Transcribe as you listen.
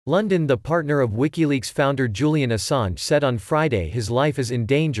London. The partner of WikiLeaks founder Julian Assange said on Friday his life is in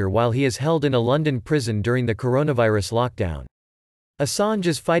danger while he is held in a London prison during the coronavirus lockdown. Assange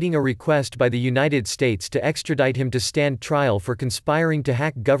is fighting a request by the United States to extradite him to stand trial for conspiring to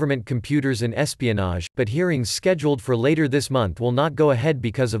hack government computers and espionage, but hearings scheduled for later this month will not go ahead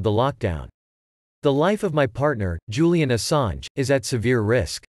because of the lockdown. The life of my partner, Julian Assange, is at severe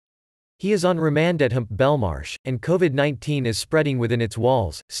risk. He is on remand at Belmarsh, and COVID-19 is spreading within its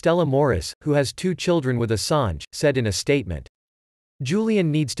walls, Stella Morris, who has 2 children with Assange, said in a statement.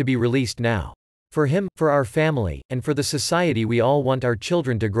 Julian needs to be released now. For him, for our family, and for the society we all want our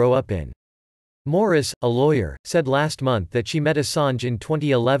children to grow up in. Morris, a lawyer, said last month that she met Assange in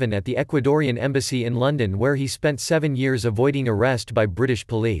 2011 at the Ecuadorian embassy in London where he spent 7 years avoiding arrest by British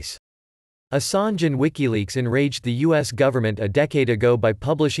police. Assange and WikiLeaks enraged the U.S. government a decade ago by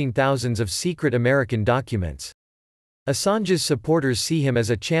publishing thousands of secret American documents. Assange's supporters see him as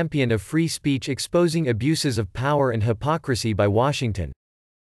a champion of free speech exposing abuses of power and hypocrisy by Washington.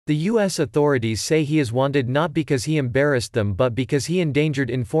 The U.S. authorities say he is wanted not because he embarrassed them but because he endangered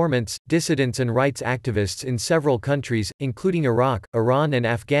informants, dissidents and rights activists in several countries, including Iraq, Iran and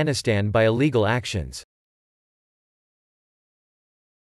Afghanistan by illegal actions.